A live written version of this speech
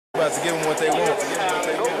about to give them what they want.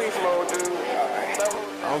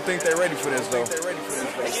 I don't think they're ready for this though.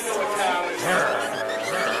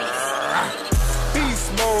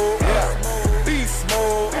 Beast mode, beast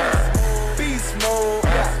mode, beast mode,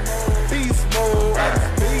 beast mode,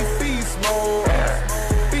 beast mode,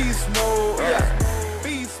 beast mode,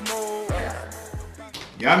 beast mode.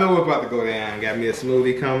 Y'all know what's about to go down. Got me a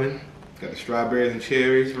smoothie coming. Got the strawberries and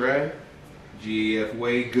cherries, right? GF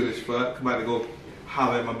way good as fuck. I'm about to go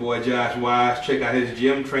holler at my boy Josh Wise. Check out his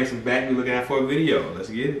gym, train some back. Be looking out for a video. Let's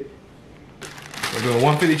get it. We're doing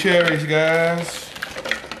 150 cherries, guys.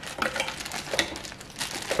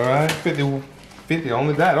 Alright, 50,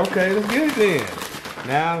 only that. Okay, let's get it then.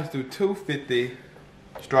 Now let's do 250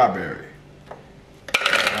 strawberry.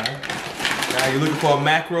 Alright. Now you're looking for a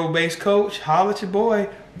macro-based coach, holler at your boy.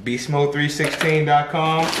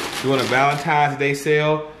 BeastMode316.com. Doing a Valentine's Day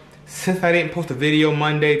sale. Since I didn't post a video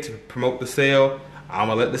Monday to promote the sale, I'm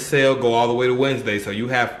gonna let the sale go all the way to Wednesday. So you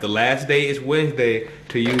have, the last day is Wednesday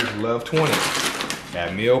to use Love 20.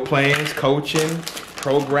 Got meal plans, coaching,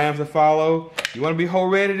 programs to follow. You wanna be whole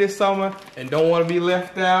ready this summer and don't wanna be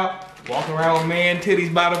left out, walking around with man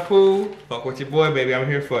titties by the pool, fuck with your boy, baby, I'm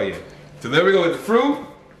here for you. So there we go with the fruit.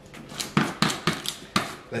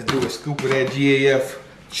 Let's do a scoop of that GAF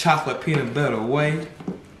chocolate peanut butter whey.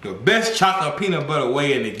 The best chocolate peanut butter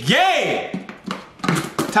whey in the game.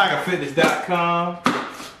 TigerFitness.com.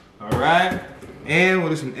 Alright. And we'll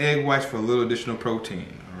do some egg whites for a little additional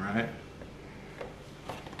protein. Alright.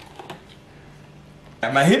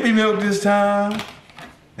 Got my hippie milk this time.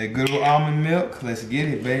 That good old almond milk. Let's get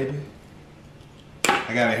it, baby.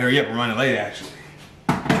 I gotta hurry up and run it late, actually.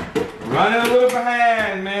 Running a little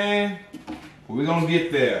behind, man. But we're gonna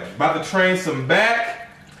get there. About to train some back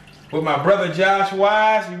with my brother Josh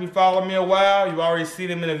Wise. You've been following me a while. You've already seen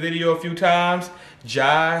him in a video a few times.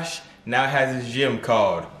 Josh now has his gym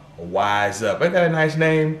called Wise Up. Ain't that a nice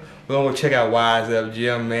name? We're gonna go check out Wise Up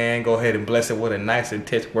Gym, man. Go ahead and bless it with a nice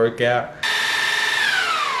intense workout.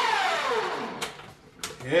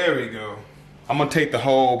 There we go. I'm gonna take the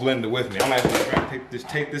whole blender with me. I'm gonna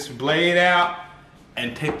take this blade out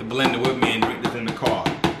and take the blender with me and drink this in the car.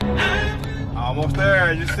 Almost there,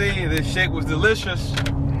 as you see, this shake was delicious.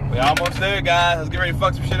 We almost there, guys. Let's get ready to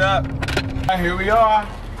fuck some shit up. All right, here we are.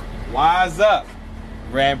 Wise Up.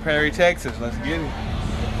 Grand Prairie, Texas. Let's get it.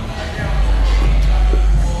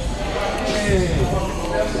 Hey.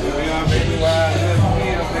 Here we are, baby. Wise Up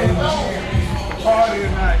here, baby. Party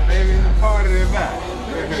tonight, baby. The party tonight.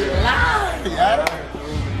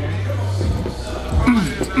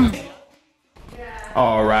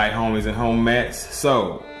 All right, homies and homettes.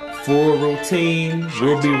 So, full routine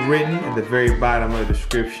will be written at the very bottom of the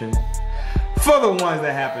description for the ones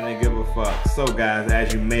that happen to give a fuck. So guys,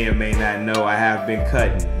 as you may or may not know, I have been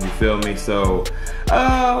cutting, you feel me? So,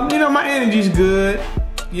 you know, my energy's good,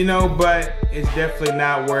 you know, but it's definitely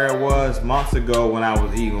not where it was months ago when I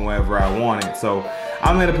was eating whatever I wanted. So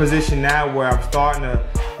I'm in a position now where I'm starting to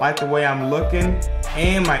like the way I'm looking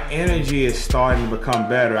and my energy is starting to become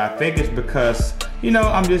better. I think it's because, you know,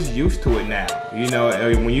 I'm just used to it now. You know,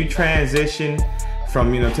 when you transition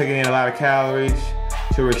from, you know, taking in a lot of calories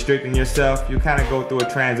to restricting yourself, you kind of go through a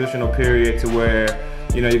transitional period to where,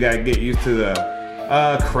 you know, you got to get used to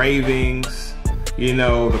the cravings, you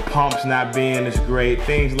know, the pumps not being as great,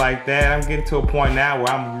 things like that. I'm getting to a point now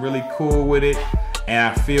where I'm really cool with it and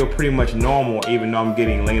I feel pretty much normal even though I'm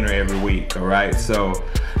getting leaner every week, all right? So,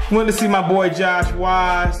 went to see my boy Josh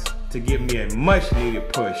Wise to give me a much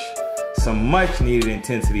needed push. Some much needed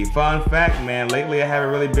intensity. Fun fact, man, lately I haven't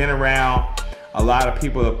really been around a lot of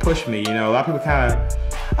people that push me. You know, a lot of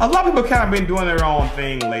people kind of been doing their own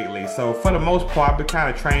thing lately. So for the most part, I've been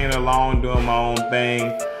kind of training along, doing my own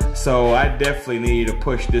thing. So I definitely needed to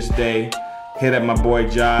push this day. Hit up my boy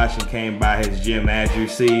Josh and came by his gym. As you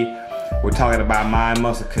see, we're talking about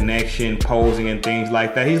mind-muscle connection, posing and things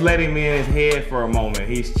like that. He's letting me in his head for a moment.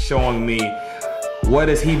 He's showing me what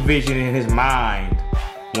is he visioning in his mind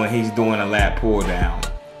when he's doing a lat pull down.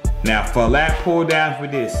 Now for lat pull downs, we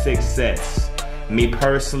did 6 sets. Me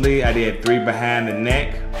personally, I did 3 behind the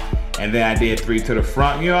neck, and then I did 3 to the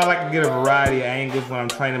front. You know, I like to get a variety of angles when I'm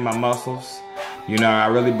training my muscles. You know, I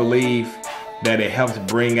really believe that it helps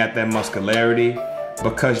bring out that muscularity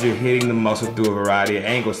because you're hitting the muscle through a variety of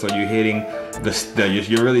angles. So you're hitting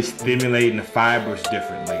you're really stimulating the fibers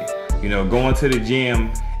differently. You know, going to the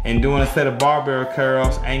gym and doing a set of barbell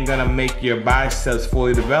curls ain't gonna make your biceps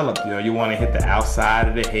fully developed. You know, you wanna hit the outside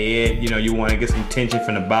of the head, you know, you wanna get some tension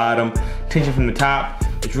from the bottom, tension from the top.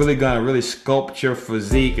 It's really gonna sculpt your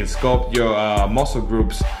physique and sculpt your muscle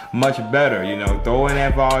groups much better. You know, throw in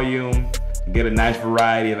that volume, get a nice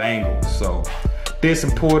variety of angles. So Did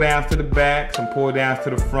some pull downs to the back, some pull downs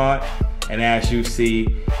to the front, and as you see,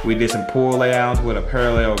 we did some pull downs with a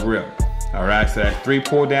parallel grip. All right, so that's 3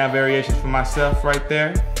 pull down variations for myself right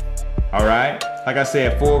there. All right, like I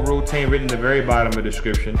said, full routine written at the very bottom of the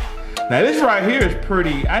description. Now this right here is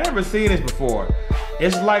pretty, I never seen this before.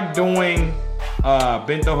 It's like doing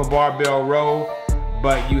bent over barbell row,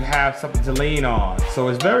 but you have something to lean on. So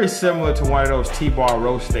it's very similar to one of those T-bar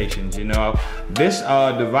row stations, you know. This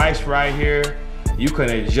device right here, you can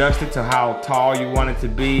adjust it to how tall you want it to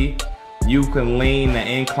be. You can lean the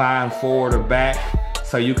incline forward or back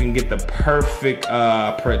so you can get the perfect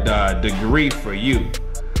degree for you.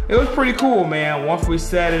 It was pretty cool, man. Once we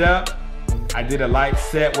set it up, I did a light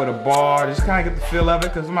set with a bar, just kind of get the feel of it,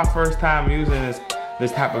 because it's my first time using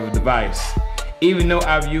this type of device. Even though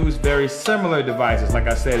I've used very similar devices, like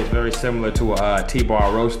I said, it's very similar to a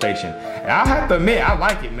T-bar row station. And I have to admit, I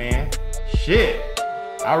like it, man. Shit.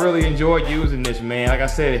 I really enjoyed using this, man. Like I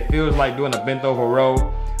said, it feels like doing a bent over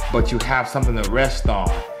row, but you have something to rest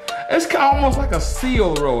on. It's almost like a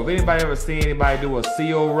seal row. If anybody ever seen anybody do a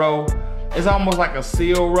seal row, it's almost like a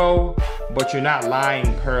seal row, but you're not lying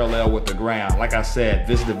parallel with the ground. Like I said,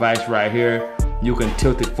 this device right here, you can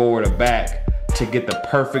tilt it forward or back to get the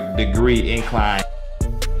perfect degree incline.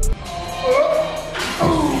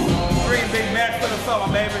 Bringing big back to the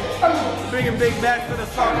song, baby. Bringing big back to the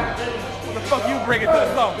song. What the fuck you bringing to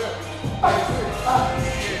the song?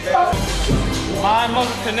 Mind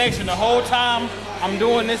muscle connection. The whole time I'm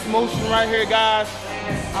doing this motion right here, guys,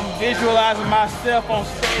 I'm visualizing myself on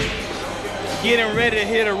stage, getting ready to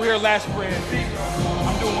hit a rear lat spread. See,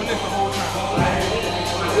 I'm doing this the whole time.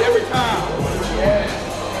 Every time.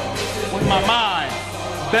 With my mind.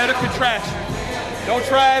 Better contraction. Don't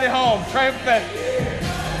try it at home. Try it back.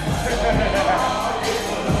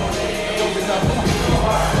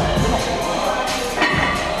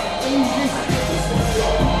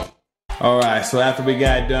 All right, so after we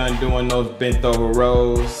got done doing those bent over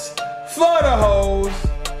rows for the hoes,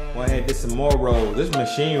 went ahead and did some more rows. This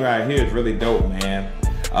machine right here is really dope, man.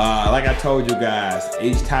 Like I told you guys,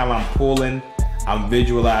 each time I'm pulling, I'm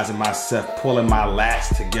visualizing myself pulling my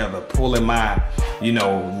lats together, pulling my, you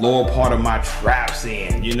know, lower part of my traps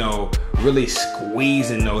in, you know, really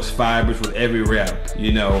squeezing those fibers with every rep,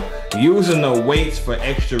 you know, using the weights for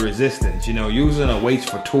extra resistance, you know, using the weights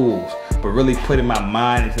for tools, but really putting my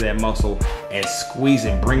mind into that muscle and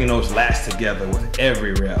squeezing, bringing those lats together with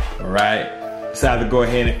every rep, all right? Decided to go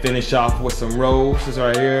ahead and finish off with some rows. This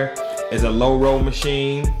right here is a low row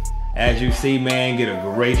machine. As you see, man, get a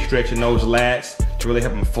great stretch in those lats to really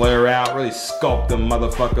help them flare out, really sculpt them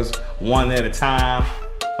motherfuckers one at a time.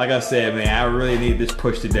 Like I said, man, I really need this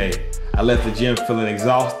push today. I left the gym feeling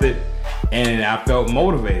exhausted and I felt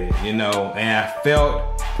motivated, you know, and I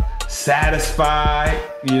felt satisfied,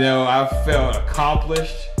 you know, I felt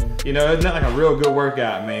accomplished. You know, it's not like a real good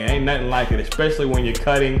workout, man. Ain't nothing like it, especially when you're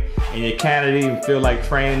cutting and you kind of didn't feel like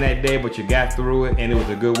training that day, but you got through it and it was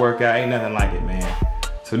a good workout. Ain't nothing like it, man.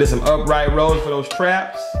 So did some upright rows for those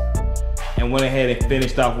traps and went ahead and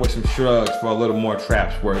finished off with some shrugs for a little more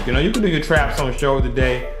traps work. You know, you can do your traps on shoulder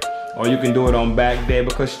day or you can do it on back day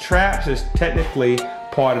because traps is technically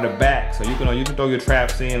part of the back. So you can throw your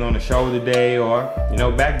traps in on the shoulder day or, you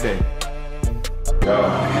know, back day. Go.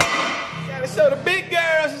 Gotta show the big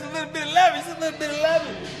girls just a little bit of love, just a little bit of love.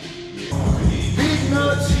 Big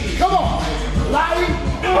nuts, come on, light.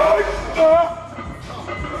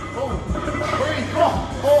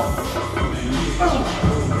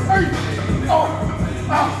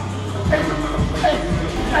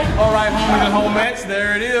 All right, homies and homettes,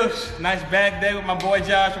 there it is. Nice back day with my boy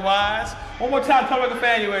Josh Wise. One more time, tell me what the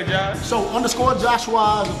fan you with, Josh. So _ Josh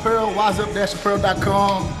Wise Apparel,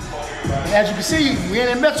 wiseup-apparel.com. And as you can see, we ain't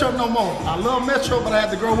in Metro no more. I love Metro, but I had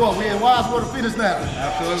to grow up. We in Wisewater Fitness now.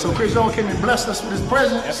 Absolutely. So Chris Jones came and blessed us with his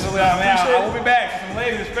presence. Absolutely, man. I will be back. Some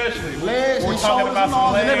legs especially. Legs, we're talking about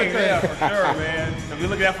some legs, yeah, for sure, man. So be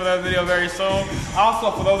looking out for that video very soon. Also,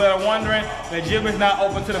 for those that are wondering, the gym is not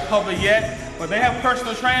open to the public yet, but they have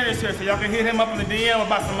personal trainers here, so y'all can hit him up in the DM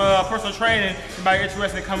about some personal training if you're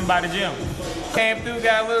interested in coming by the gym. Came through,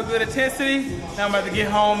 got a little bit of intensity. Now I'm about to get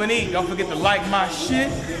home and eat. Don't forget to like my shit.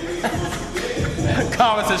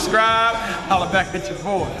 Comment, subscribe. Holla back at your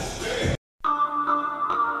boys.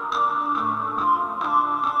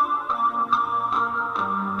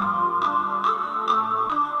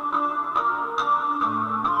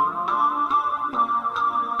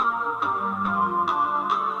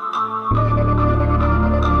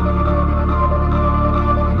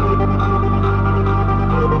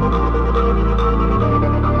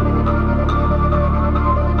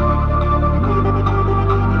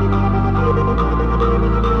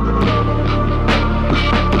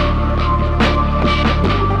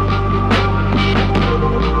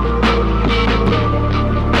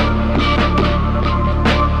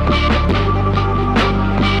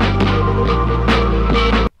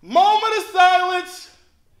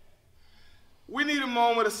 need a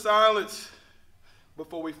moment of silence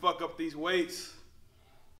before we fuck up these weights.